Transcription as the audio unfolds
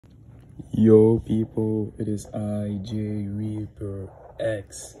Yo people, it is I, J Reaper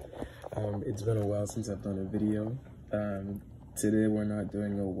X. It's been a while since I've done a video. Today we're not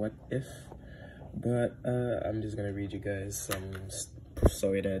doing a what if, but I'm just gonna read you guys some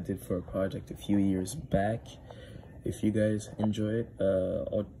story that I did for a project a few years back. If you guys enjoy it,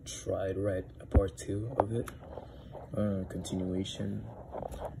 I'll try to write a part 2 of it, continuation.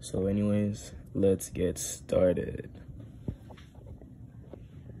 So anyways, let's get started.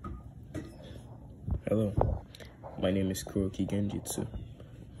 Hello, my name is Kuroki Genjutsu.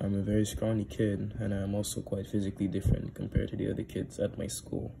 I'm a very scrawny kid, and I am also quite physically different compared to the other kids at my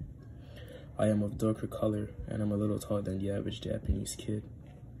school. I am of darker color, and I'm a little taller than the average Japanese kid.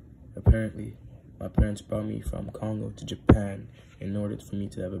 Apparently, my parents brought me from Congo to Japan in order for me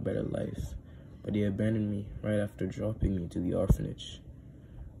to have a better life, but they abandoned me right after dropping me to the orphanage.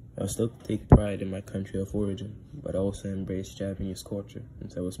 I still take pride in my country of origin, but I also embrace Japanese culture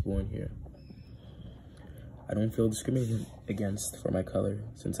since I was born here. I don't feel discriminated against for my color,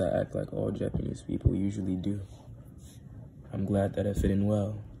 since I act like all Japanese people usually do. I'm glad that I fit in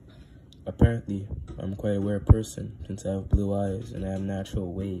well. Apparently, I'm quite a rare person, since I have blue eyes and I have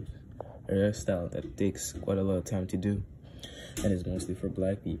natural wave, a hairstyle that takes quite a lot of time to do, and is mostly for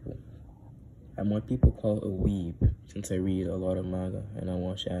black people. I'm what people call a weeb, since I read a lot of manga and I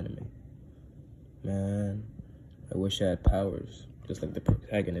watch anime. Man, I wish I had powers, just like the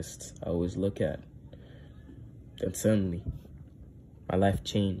protagonists I always look at. Then suddenly, my life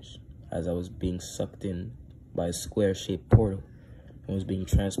changed as I was being sucked in by a square-shaped portal and was being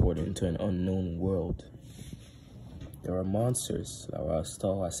transported into an unknown world. There were monsters that were as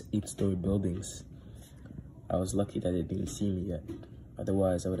tall as 8-story buildings. I was lucky that they didn't see me yet,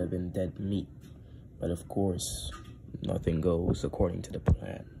 otherwise I would have been dead meat. But of course, nothing goes according to the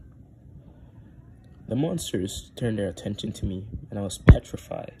plan. The monsters turned their attention to me and I was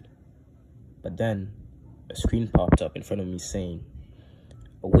petrified. But then, a screen popped up in front of me saying,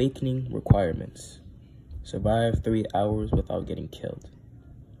 "Awakening requirements. Survive 3 hours without getting killed."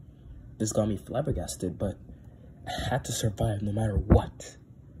 This got me flabbergasted, but I had to survive no matter what.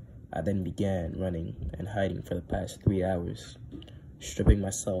 I then began running and hiding for the past 3 hours, stripping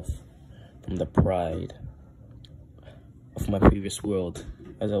myself from the pride of my previous world,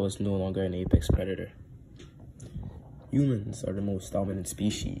 as I was no longer an apex predator. Humans are the most dominant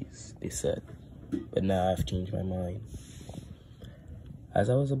species, they said. But now I've changed my mind. As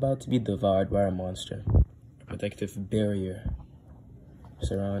I was about to be devoured by a monster, a protective barrier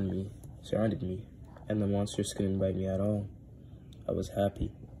surrounded me, and the monsters couldn't bite me at all. I was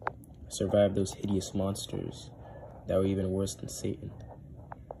happy. I survived those hideous monsters that were even worse than Satan.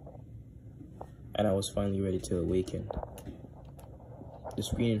 And I was finally ready to awaken. The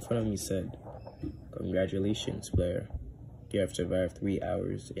screen in front of me said, "Congratulations, player. You have survived 3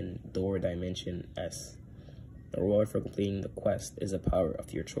 hours in Door Dimension S. The reward for completing the quest is a power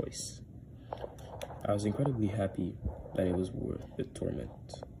of your choice." I was incredibly happy that it was worth the torment.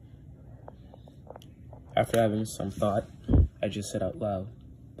 After having some thought, I just said out loud,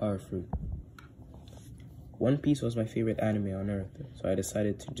 "Power fruit." One Piece was my favorite anime on earth, so I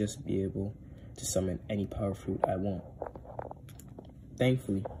decided to just be able to summon any power fruit I want.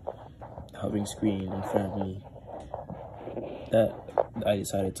 Thankfully, the hovering screen in front of me that I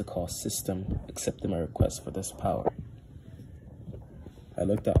decided to call System accepted my request for this power. I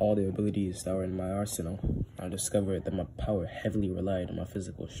looked at all the abilities that were in my arsenal and I discovered that my power heavily relied on my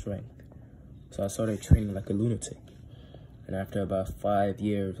physical strength. So I started training like a lunatic. And after about 5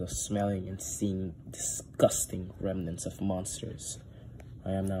 years of smelling and seeing disgusting remnants of monsters,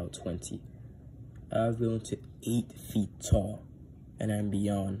 I am now 20. I've grown to 8 feet tall, and I'm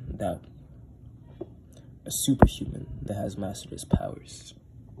beyond doubt a superhuman that has mastered his powers.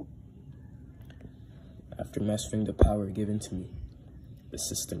 After mastering the power given to me, the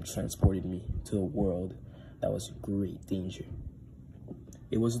system transported me to a world that was in great danger.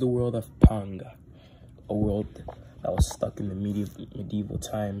 It was the world of Panga, a world that was stuck in the medieval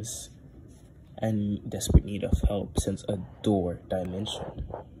times and in desperate need of help since a door dimension,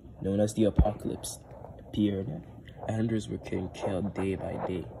 known as the Apocalypse, appeared and hundreds were getting killed day by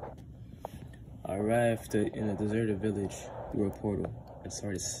day. I arrived in a deserted village through a portal and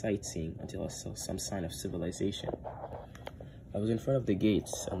started sightseeing until I saw some sign of civilization. I was in front of the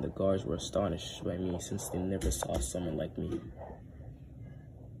gates and the guards were astonished by me since they never saw someone like me.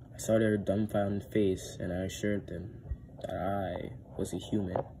 I saw their dumbfounded face and I assured them that I was a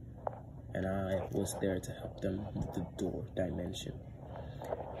human and I was there to help them with the door dimension.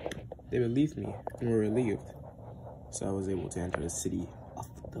 They believed me and were relieved, so I was able to enter the city of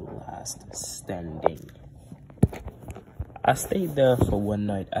the last standing. I stayed there for one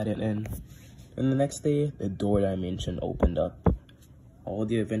night at an inn, and the next day, the door dimension opened up. All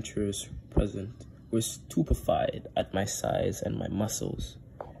the adventurers present were stupefied at my size and my muscles,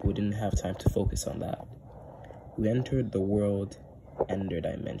 but we didn't have time to focus on that. We entered the world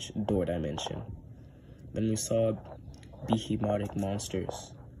door dimension. Then we saw behemoth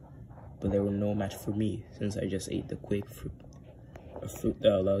monsters, but they were no match for me since I just ate the quake fruit, a fruit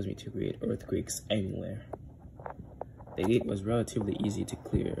that allows me to create earthquakes anywhere. The gate was relatively easy to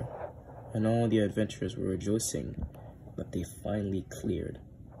clear, and all the adventurers were rejoicing that they finally cleared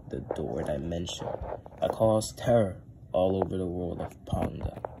the door dimension that caused terror all over the world of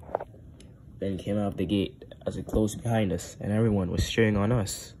Panga. Then came out of the gate as it closed behind us, and everyone was cheering on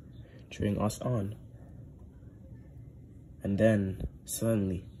us, cheering us on. And then,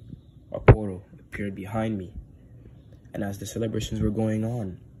 suddenly, a portal appeared behind me, and as the celebrations were going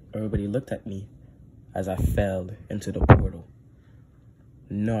on, everybody looked at me as I fell into the portal,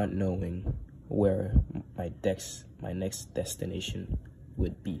 not knowing where my next destination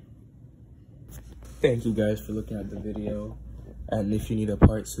would be. Thank you guys for looking at the video, and if you need a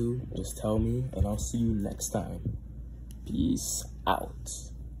part 2, just tell me, and I'll see you next time. Peace out.